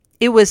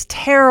It was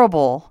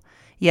terrible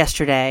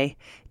yesterday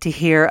to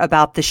hear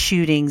about the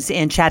shootings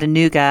in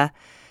Chattanooga,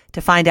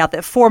 to find out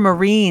that 4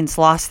 Marines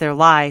lost their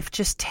life.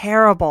 Just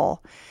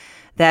terrible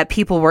that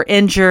people were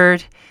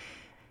injured.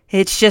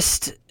 It's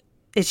just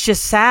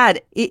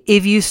sad.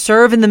 If you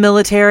serve in the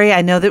military,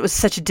 I know that it was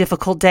such a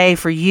difficult day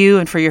for you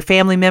and for your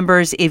family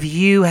members. If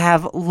you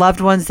have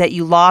loved ones that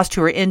you lost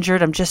who are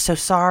injured, I'm just so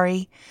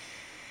sorry.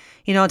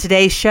 You know, on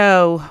today's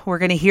show, we're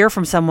going to hear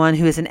from someone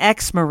who is an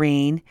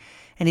ex-Marine,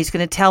 and he's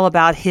going to tell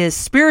about his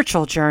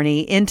spiritual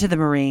journey into the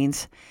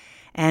Marines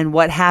and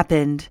what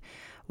happened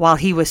while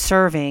he was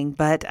serving.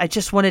 But I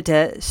just wanted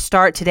to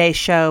start today's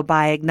show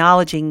by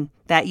acknowledging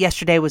that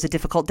yesterday was a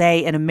difficult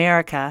day in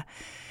America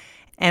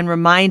and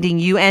reminding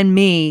you and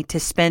me to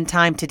spend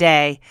time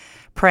today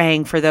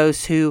praying for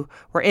those who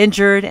were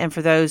injured and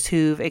for those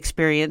who've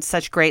experienced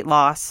such great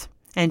loss,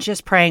 and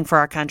just praying for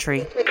our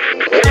country.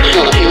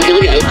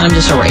 I'm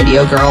just a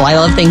radio girl. I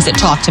love things that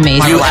talk to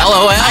me. You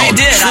LOL? I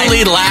did.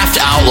 Truly laughed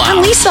out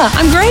loud. I'm Lisa.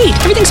 I'm great.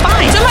 Everything's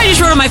fine. Somebody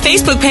just wrote on my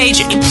Facebook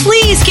page,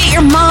 please get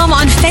your mom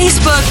on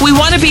Facebook. We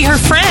want to be her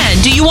friend.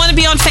 Do you want to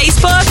be on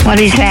Facebook? What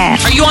is that?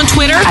 Are you on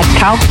Twitter? I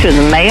talked to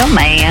the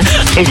mailman.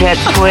 Is that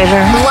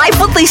Twitter? Life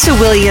with Lisa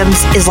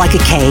Williams is like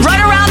a cave.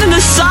 Run around in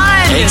the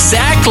sun.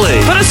 Exactly.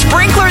 Put a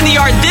sprinkler in the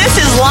yard. This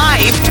is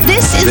life.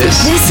 This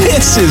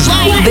is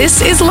life.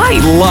 This is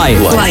life. Life.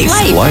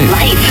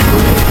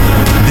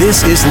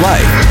 This is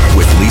Life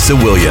with Lisa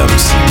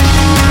Williams.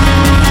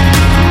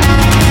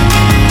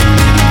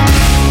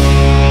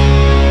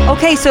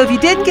 Okay, so if you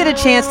didn't get a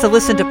chance to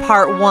listen to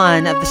part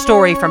 1 of the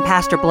story from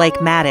Pastor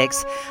Blake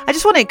Mattocks, I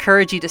just want to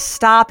encourage you to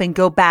stop and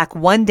go back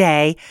one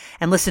day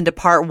and listen to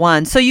part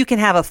 1 so you can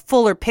have a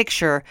fuller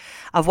picture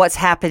of what's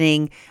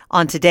happening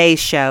on today's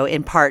show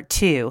in part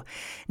 2.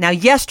 Now,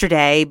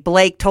 yesterday,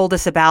 Blake told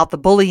us about the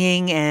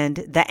bullying and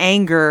the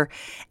anger,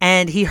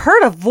 and he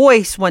heard a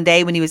voice one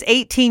day when he was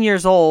 18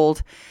 years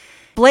old.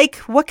 Blake,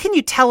 what can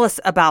you tell us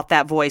about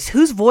that voice?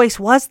 Whose voice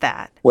was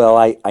that? Well,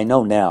 I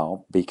know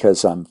now,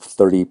 because I'm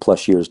 30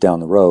 plus years down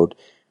the road,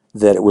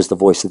 that it was the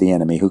voice of the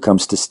enemy who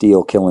comes to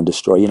steal, kill, and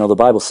destroy. You know, the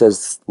Bible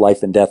says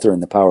life and death are in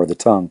the power of the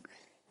tongue.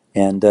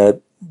 And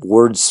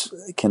words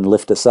can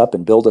lift us up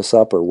and build us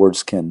up, or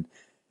words can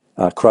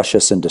crush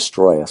us and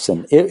destroy us.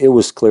 And it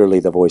was clearly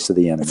the voice of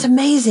the enemy. It's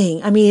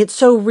amazing. I mean, it's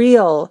so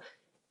real.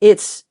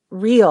 It's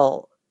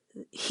real.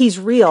 He's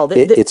real.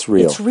 It's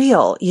real. It's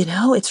real. You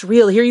know, it's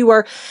real. Here you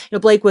are. You know,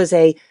 Blake was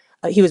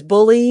he was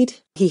bullied.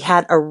 He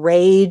had a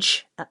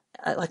rage,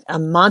 like a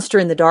monster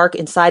in the dark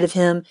inside of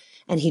him.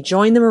 And he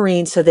joined the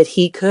Marines so that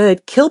he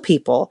could kill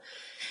people.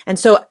 And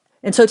so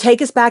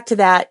take us back to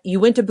that. You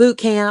went to boot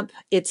camp.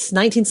 It's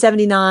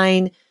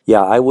 1979.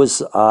 Yeah, I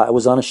was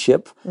on a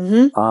ship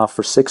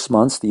for 6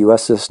 months, the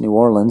USS New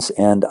Orleans,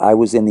 and I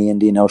was in the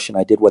Indian Ocean.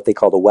 I did what they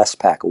call the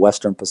Westpac, a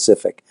Western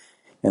Pacific.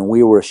 And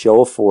we were a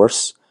show of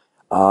force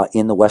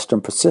in the Western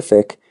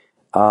Pacific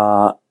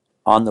on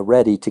the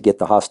ready to get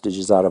the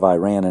hostages out of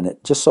Iran. And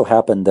it just so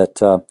happened that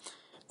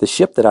the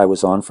ship that I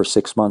was on for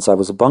 6 months, I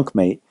was a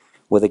bunkmate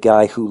with a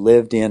guy who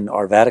lived in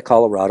Arvada,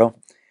 Colorado,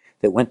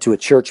 that went to a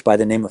church by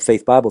the name of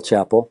Faith Bible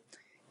Chapel.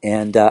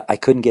 And I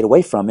couldn't get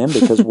away from him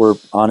because we're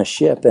on a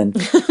ship,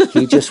 and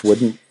he just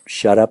wouldn't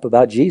shut up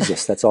about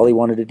Jesus. That's all he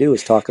wanted to do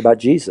is talk about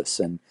Jesus.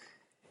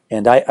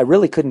 And I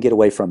really couldn't get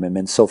away from him.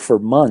 And so for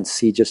months,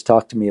 he just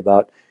talked to me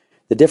about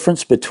the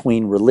difference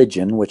between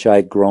religion, which I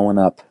had grown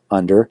up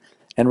under,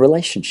 and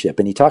relationship.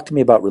 And he talked to me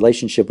about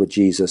relationship with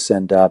Jesus.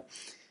 And,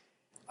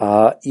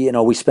 you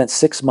know, we spent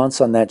 6 months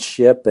on that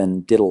ship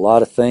and did a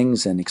lot of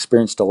things and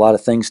experienced a lot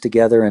of things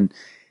together. And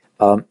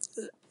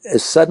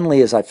as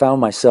suddenly as I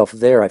found myself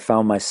there, I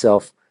found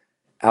myself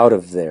out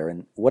of there.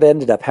 And what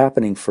ended up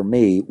happening for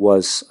me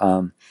was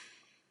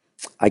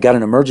I got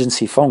an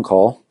emergency phone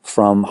call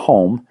from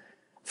home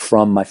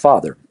from my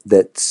father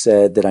that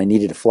said that I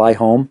needed to fly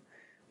home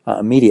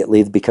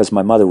immediately because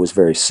my mother was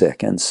very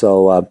sick. And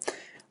so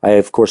I,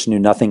 of course, knew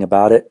nothing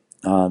about it.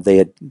 They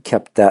had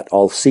kept that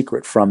all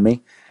secret from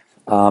me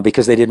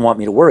because they didn't want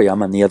me to worry.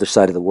 I'm on the other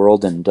side of the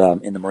world and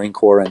in the Marine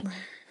Corps. And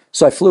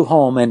so I flew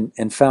home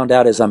and found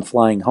out as I'm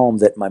flying home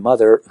that my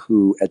mother,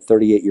 who at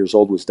 38 years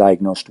old was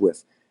diagnosed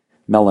with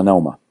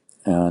melanoma.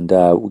 And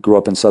we grew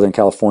up in Southern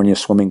California,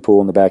 swimming pool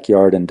in the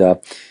backyard, and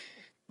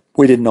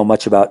we didn't know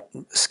much about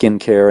skin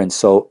care. And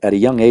so at a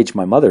young age,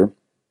 my mother,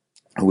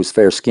 who was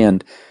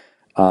fair-skinned,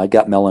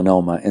 got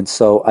melanoma. And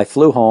so I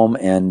flew home,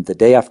 and the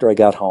day after I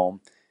got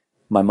home,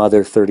 my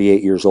mother,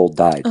 38 years old,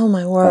 died Oh,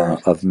 my word.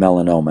 Of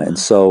melanoma. And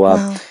so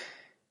Wow.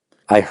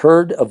 I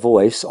heard a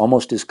voice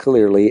almost as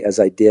clearly as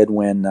I did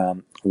when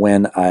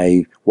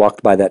I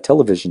walked by that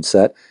television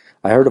set.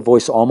 I heard a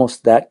voice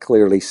almost that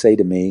clearly say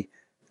to me,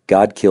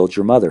 "God killed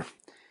your mother."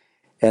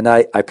 And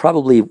I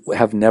probably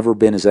have never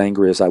been as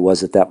angry as I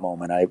was at that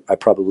moment. I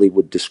probably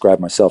would describe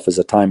myself as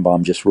a time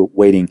bomb just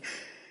waiting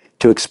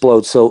to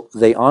explode. So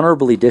they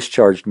honorably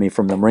discharged me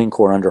from the Marine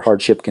Corps under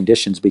hardship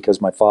conditions because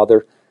my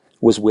father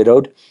was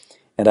widowed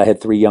and I had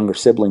 3 younger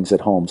siblings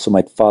at home. So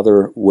my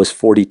father was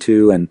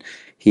 42 and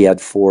he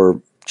had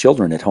 4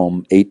 children at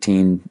home,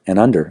 18 and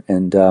under.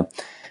 And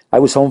I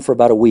was home for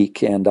about a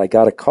week, and I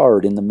got a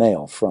card in the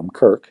mail from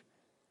Kirk.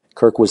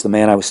 Kirk was the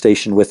man I was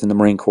stationed with in the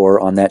Marine Corps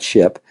on that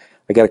ship.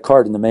 I got a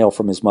card in the mail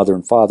from his mother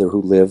and father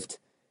who lived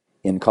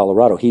in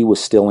Colorado. He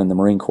was still in the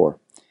Marine Corps.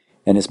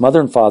 And his mother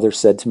and father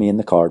said to me in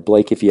the card,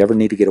 Blake, if you ever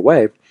need to get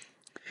away,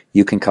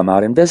 you can come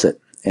out and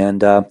visit.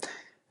 And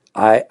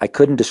I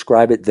couldn't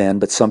describe it then,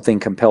 but something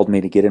compelled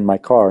me to get in my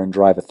car and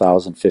drive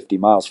 1,050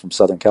 miles from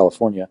Southern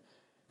California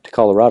to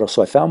Colorado.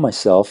 So I found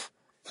myself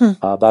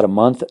about a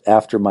month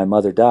after my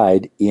mother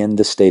died in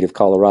the state of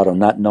Colorado,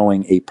 not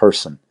knowing a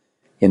person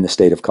in the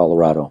state of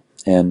Colorado,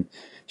 and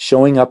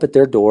showing up at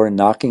their door and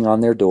knocking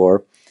on their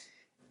door,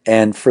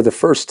 and for the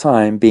first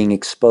time being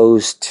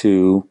exposed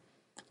to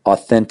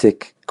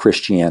authentic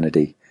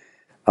Christianity.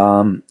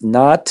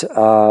 Not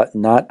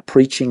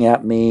preaching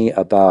at me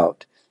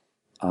about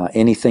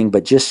anything,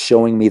 but just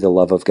showing me the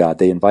love of God.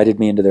 They invited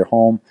me into their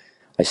home.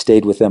 I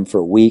stayed with them for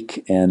a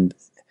week, and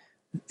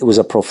it was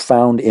a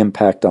profound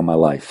impact on my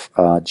life,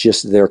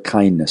 just their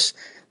kindness.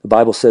 The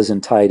Bible says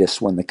in Titus,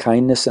 when the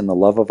kindness and the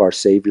love of our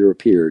Savior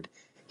appeared,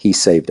 He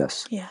saved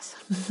us. Yes.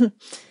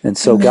 And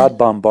so God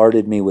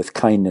bombarded me with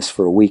kindness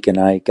for a week, and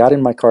I got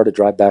in my car to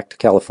drive back to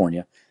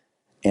California.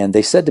 And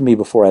they said to me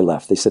before I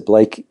left, they said,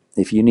 Blake,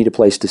 if you need a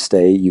place to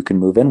stay, you can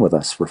move in with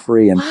us for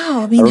free. And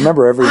Wow, I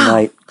remember every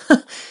night.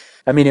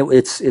 I mean,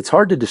 it's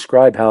hard to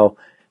describe how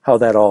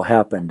that all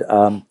happened.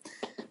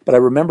 But I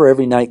remember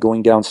every night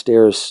going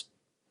downstairs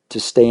to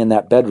stay in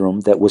that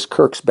bedroom that was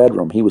Kirk's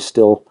bedroom. He was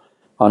still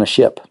on a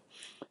ship.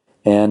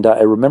 And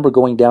I remember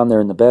going down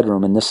there in the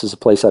bedroom, and this is a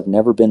place I've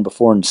never been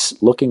before, and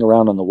looking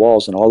around on the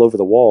walls, and all over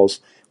the walls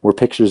were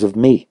pictures of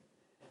me.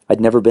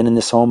 I'd never been in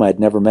this home. I'd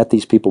never met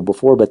these people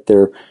before, but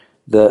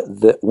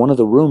one of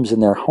the rooms in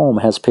their home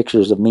has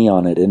pictures of me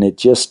on it, and it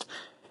just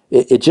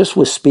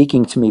was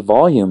speaking to me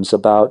volumes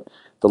about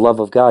the love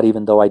of God,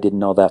 even though I didn't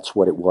know that's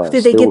what it was.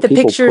 Did they get the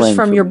pictures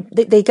from your?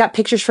 They got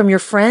pictures from your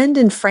friend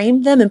and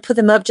framed them and put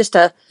them up just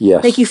to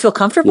Yes. make you feel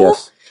comfortable?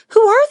 Yes. Who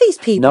are these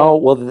people? No,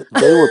 well,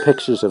 they were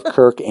pictures of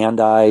Kirk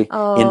and I,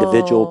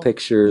 individual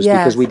pictures,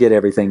 because we did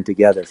everything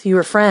together. So you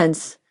were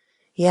friends.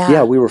 Yeah.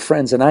 Yeah, we were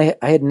friends, and I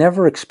had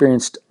never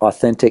experienced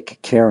authentic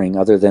caring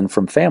other than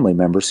from family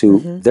members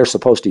who they're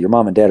supposed to. Your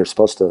mom and dad are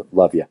supposed to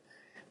love you.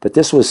 But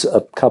this was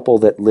a couple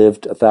that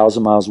lived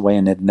 1,000 miles away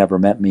and had never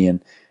met me,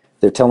 and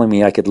they're telling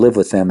me I could live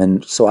with them.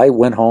 And so I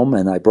went home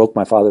and I broke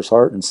my father's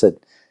heart and said,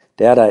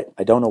 Dad,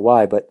 I don't know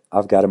why, but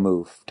I've got to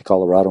move to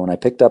Colorado. And I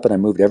picked up and I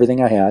moved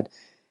everything I had.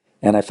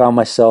 And I found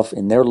myself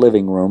in their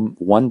living room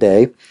one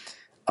day,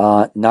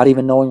 not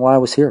even knowing why I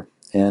was here.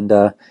 And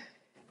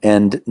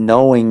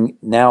knowing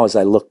now as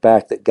I look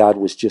back that God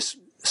was just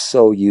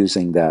so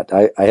using that.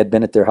 I had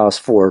been at their house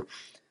for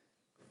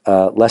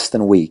less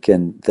than a week,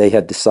 and they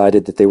had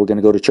decided that they were going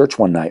to go to church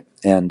one night.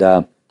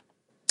 And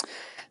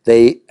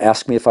they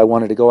asked me if I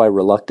wanted to go. I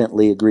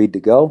reluctantly agreed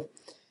to go.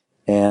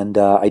 And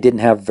I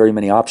didn't have very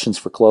many options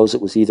for clothes.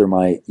 It was either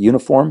my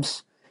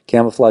uniforms,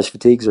 camouflage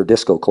fatigues, or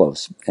disco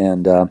clothes.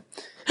 And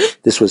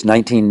this was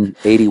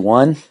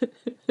 1981.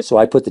 So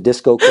I put the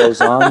disco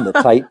clothes on, the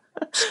tight,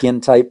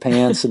 skin-tight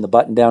pants and the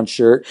button-down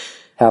shirt,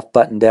 half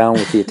buttoned down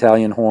with the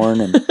Italian horn.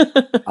 And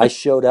I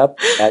showed up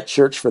at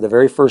church for the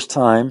very first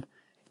time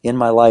in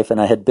my life, and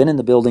I had been in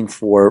the building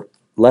for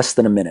less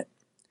than a minute.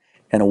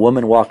 And a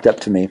woman walked up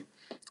to me.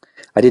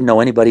 I didn't know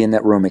anybody in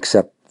that room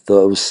except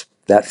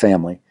that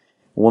family.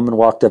 A woman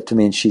walked up to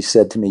me and she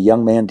said to me,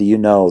 young man, do you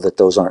know that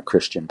those aren't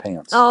Christian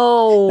pants?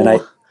 Oh.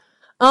 And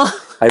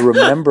I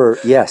remember,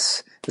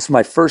 yes, this is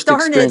my first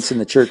experience in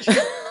the church.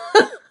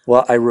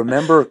 Well, I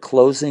remember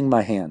closing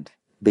my hand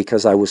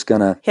because I was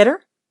going to hit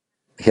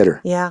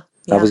her. Yeah.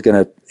 I was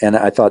going to, and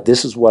I thought,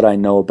 this is what I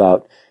know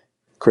about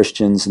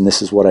Christians, and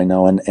this is what I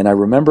know. And I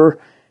remember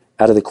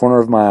out of the corner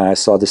of my eye, I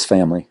saw this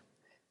family,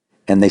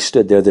 and they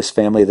stood there, this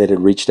family that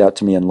had reached out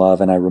to me in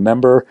love. And I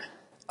remember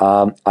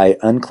I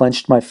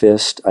unclenched my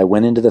fist. I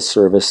went into the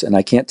service, and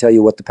I can't tell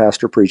you what the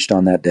pastor preached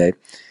on that day,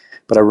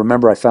 but I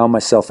remember I found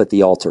myself at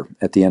the altar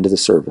at the end of the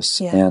service.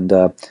 Yeah. And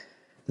the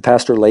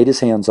pastor laid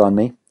his hands on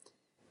me,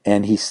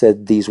 and he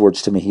said these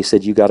words to me. He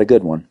said, you got a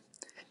good one.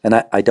 And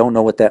I don't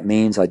know what that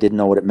means. I didn't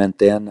know what it meant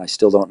then. I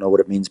still don't know what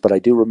it means, but I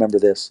do remember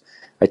this.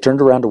 I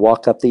turned around to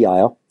walk up the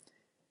aisle,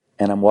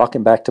 and I'm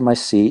walking back to my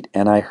seat,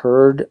 and I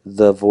heard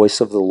the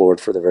voice of the Lord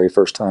for the very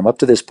first time. Up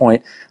to this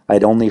point,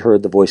 I'd only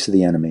heard the voice of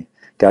the enemy.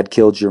 God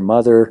killed your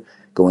mother,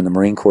 go in the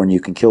Marine Corps and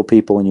you can kill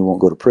people and you won't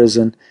go to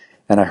prison.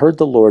 And I heard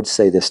the Lord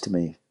say this to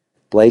me,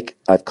 Blake,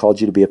 I've called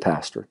you to be a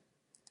pastor.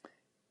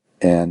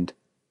 And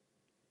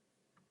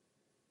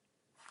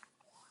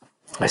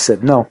I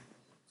said, no,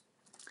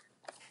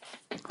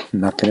 I'm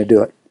not going to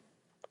do it.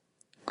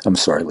 I'm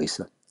sorry,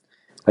 Lisa.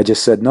 I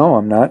just said, no,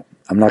 I'm not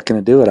going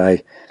to do it.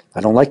 I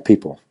don't like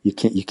people. You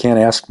can't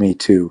ask me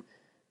to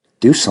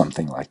do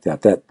something like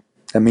that. That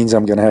means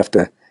I'm going to have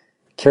to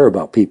care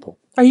about people.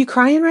 Are you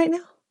crying right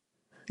now?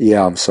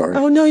 Yeah, I'm sorry.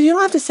 Oh, no, you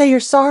don't have to say you're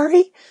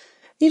sorry.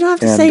 You don't have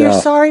to say you're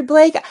sorry,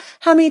 Blake.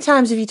 How many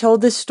times have you told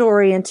this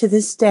story, and to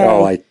this day,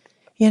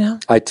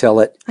 I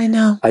tell it. I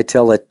know. I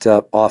tell it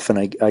often.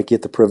 I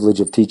get the privilege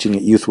of teaching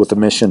at Youth with a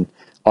Mission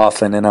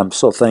often, and I'm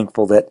so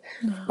thankful that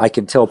I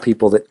can tell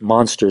people that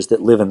monsters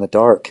that live in the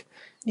dark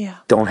Yeah.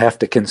 don't have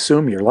to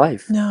consume your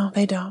life, No,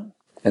 they don't.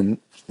 and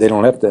they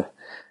don't have to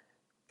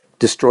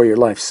destroy your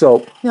life.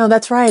 So No,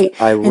 that's right.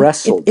 I And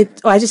wrestled.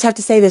 I just have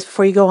to say this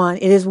before you go on.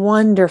 It is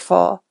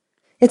wonderful.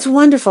 It's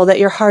wonderful that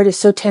your heart is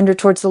so tender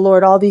towards the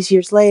Lord all these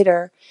years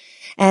later,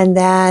 and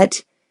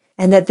that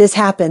this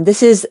happened.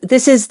 This is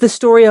the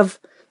story of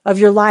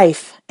your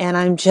life, and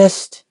I'm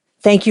just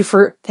thank you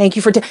for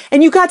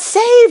and you got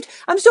saved.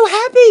 I'm so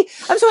happy.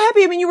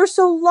 I mean, you were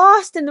so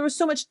lost, and there was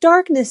so much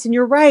darkness. And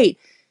you're right.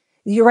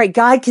 You're right.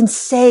 God can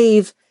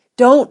save.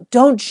 Don't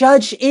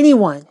judge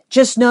anyone.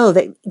 Just know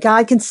that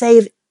God can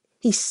save.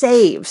 He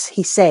saves.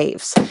 He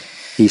saves.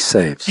 He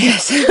saves.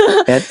 Yes.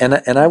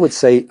 and I would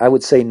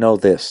say know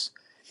this.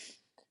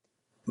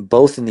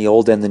 Both in the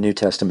Old and the New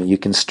Testament, you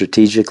can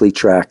strategically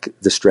track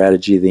the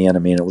strategy of the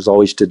enemy, and it was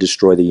always to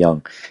destroy the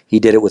young. He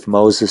did it with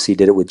Moses. He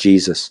did it with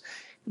Jesus.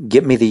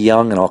 Get me the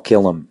young and I'll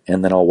kill him,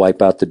 and then I'll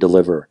wipe out the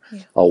deliverer.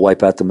 Yeah. I'll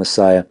wipe out the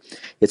Messiah.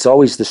 It's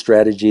always the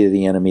strategy of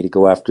the enemy to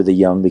go after the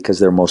young because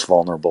they're most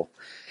vulnerable.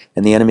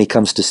 And the enemy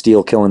comes to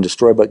steal, kill, and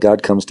destroy, but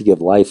God comes to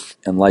give life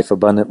and life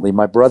abundantly.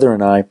 My brother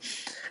and I,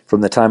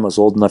 from the time I was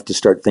old enough to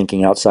start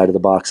thinking outside of the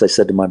box, I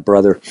said to my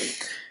brother,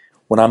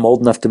 when I'm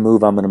old enough to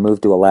move, I'm going to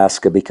move to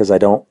Alaska because I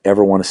don't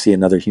ever want to see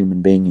another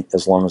human being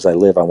as long as I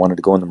live. I wanted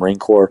to go in the Marine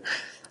Corps.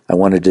 I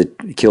wanted to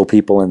kill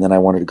people, and then I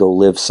wanted to go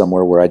live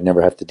somewhere where I'd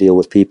never have to deal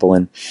with people.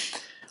 And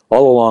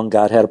all along,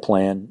 God had a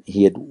plan.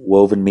 He had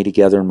woven me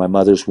together in my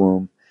mother's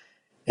womb,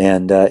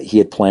 and He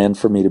had planned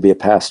for me to be a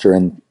pastor,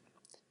 and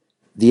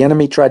the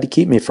enemy tried to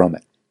keep me from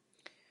it.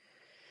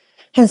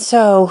 And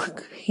so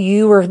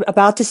you were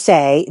about to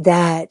say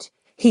that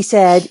He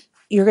said,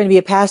 you're going to be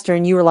a pastor,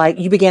 and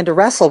you began to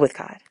wrestle with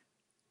God.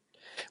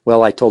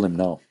 Well, I told him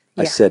no.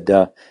 Yeah. I said,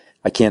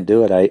 I can't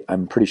do it.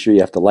 I'm pretty sure you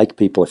have to like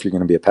people if you're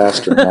going to be a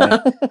pastor.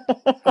 And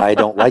I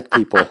don't like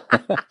people.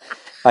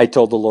 I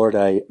told the Lord,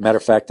 matter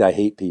of fact, I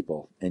hate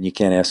people, and you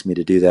can't ask me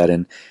to do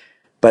that.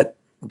 But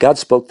God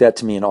spoke that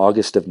to me in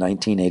August of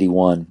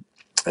 1981.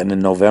 And in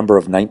November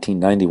of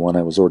 1991,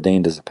 I was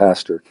ordained as a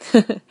pastor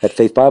at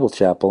Faith Bible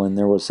Chapel. And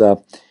there was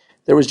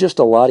just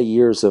a lot of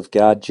years of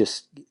God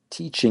just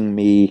teaching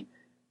me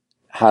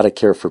how to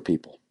care for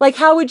people. Like,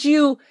 how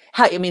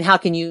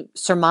can you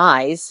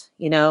surmise,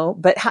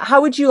 but how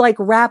would you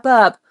wrap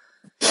up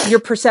your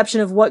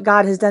perception of what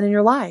God has done in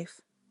your life?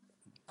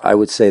 I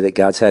would say that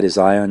God's had His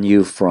eye on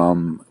you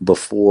from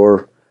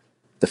before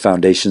the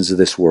foundations of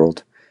this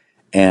world.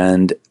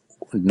 And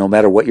no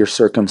matter what your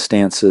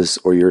circumstances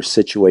or your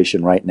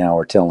situation right now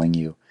are telling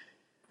you,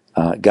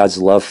 God's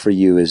love for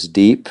you is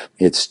deep,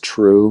 it's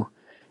true,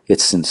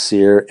 it's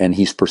sincere, and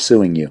He's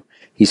pursuing you.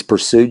 He's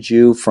pursued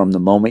you from the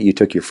moment you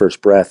took your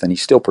first breath, and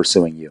He's still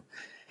pursuing you.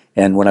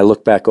 And when I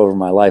look back over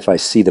my life, I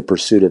see the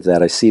pursuit of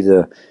that. I see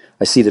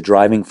the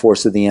driving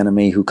force of the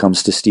enemy who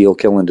comes to steal,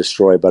 kill, and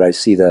destroy, but I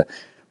see the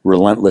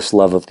relentless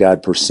love of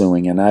God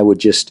pursuing. And I would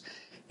just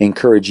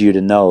encourage you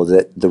to know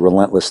that the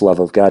relentless love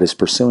of God is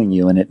pursuing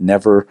you, and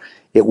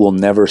it will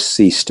never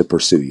cease to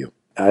pursue you.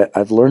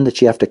 I've learned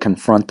that you have to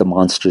confront the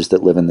monsters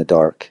that live in the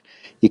dark.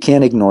 You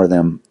can't ignore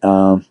them.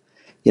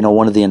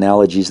 One of the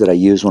analogies that I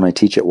use when I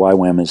teach at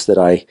YWAM is that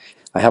I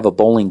have a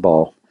bowling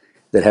ball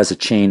that has a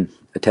chain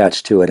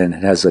attached to it, and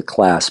it has a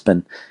clasp.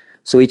 And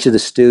so each of the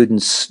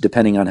students,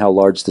 depending on how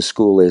large the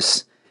school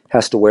is,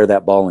 has to wear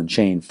that ball and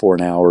chain for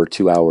an hour or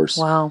 2 hours.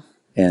 Wow.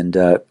 And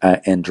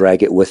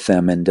drag it with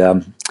them.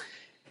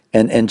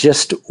 And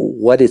just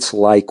what it's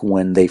like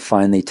when they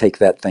finally take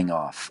that thing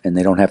off and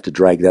they don't have to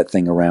drag that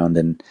thing around.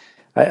 And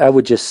I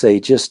would just say,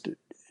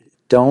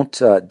 don't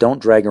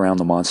drag around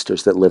the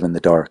monsters that live in the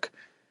dark.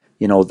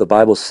 The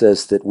Bible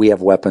says that we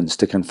have weapons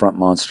to confront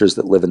monsters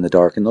that live in the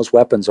dark, and those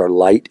weapons are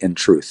light and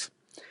truth.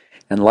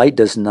 And light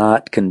does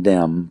not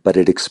condemn, but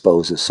it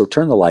exposes. So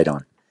turn the light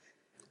on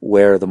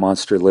where the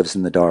monster lives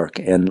in the dark,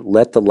 and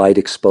let the light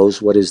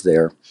expose what is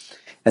there,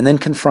 and then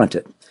confront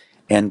it.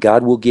 And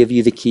God will give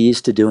you the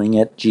keys to doing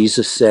it.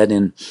 Jesus said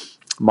in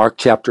Mark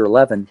chapter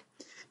 11,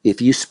 if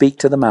you speak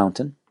to the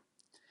mountain,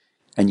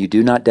 and you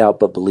do not doubt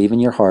but believe in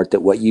your heart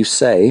that what you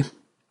say,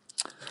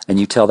 and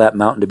you tell that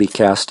mountain to be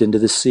cast into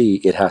the sea,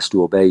 it has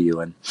to obey you.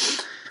 And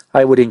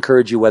I would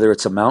encourage you, whether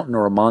it's a mountain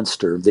or a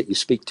monster, that you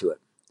speak to it.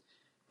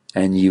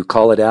 And you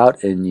call it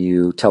out, and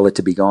you tell it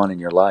to be gone in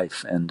your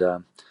life. And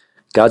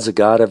God's a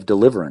God of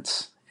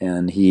deliverance,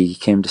 and He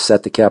came to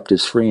set the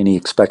captives free, and He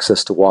expects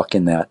us to walk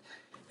in that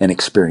and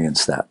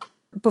experience that.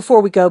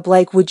 Before we go,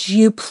 Blake, would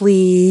you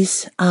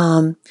please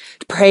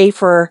pray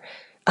for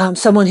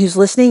someone who's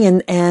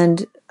listening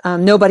and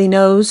nobody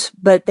knows,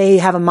 but they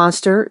have a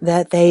monster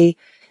that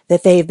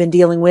they've been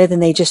dealing with,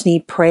 and they just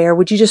need prayer?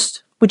 Would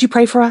you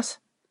pray for us?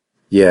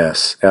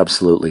 Yes,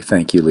 absolutely.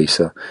 Thank you,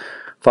 Lisa.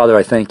 Father,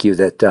 I thank you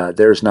that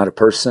there's not a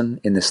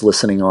person in this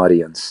listening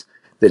audience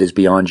that is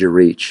beyond your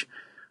reach.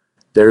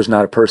 There's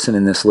not a person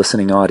in this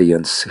listening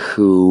audience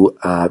who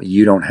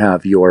you don't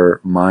have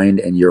your mind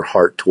and your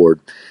heart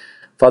toward.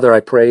 Father, I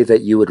pray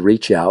that you would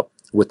reach out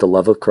with the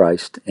love of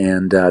Christ,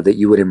 and that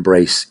you would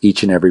embrace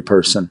each and every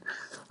person.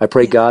 I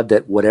pray, God,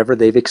 that whatever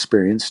they've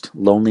experienced,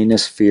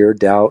 loneliness, fear,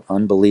 doubt,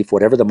 unbelief,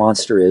 whatever the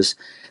monster is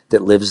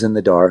that lives in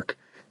the dark,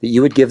 that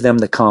you would give them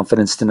the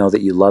confidence to know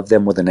that you love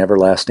them with an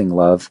everlasting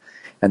love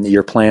and that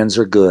your plans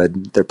are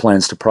good. They're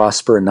plans to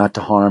prosper and not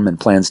to harm, and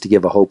plans to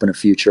give a hope and a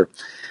future.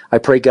 I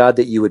pray, God,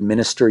 that you would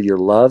minister your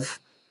love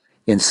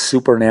in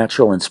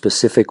supernatural and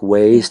specific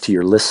ways to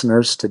your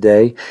listeners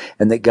today,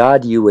 and that,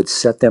 God, you would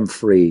set them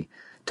free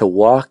to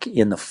walk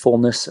in the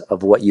fullness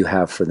of what you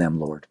have for them,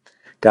 Lord.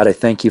 God, I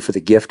thank you for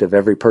the gift of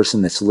every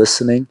person that's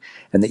listening,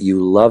 and that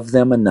you love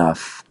them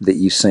enough that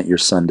you sent your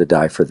Son to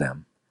die for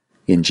them.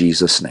 In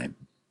Jesus' name,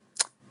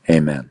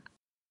 amen.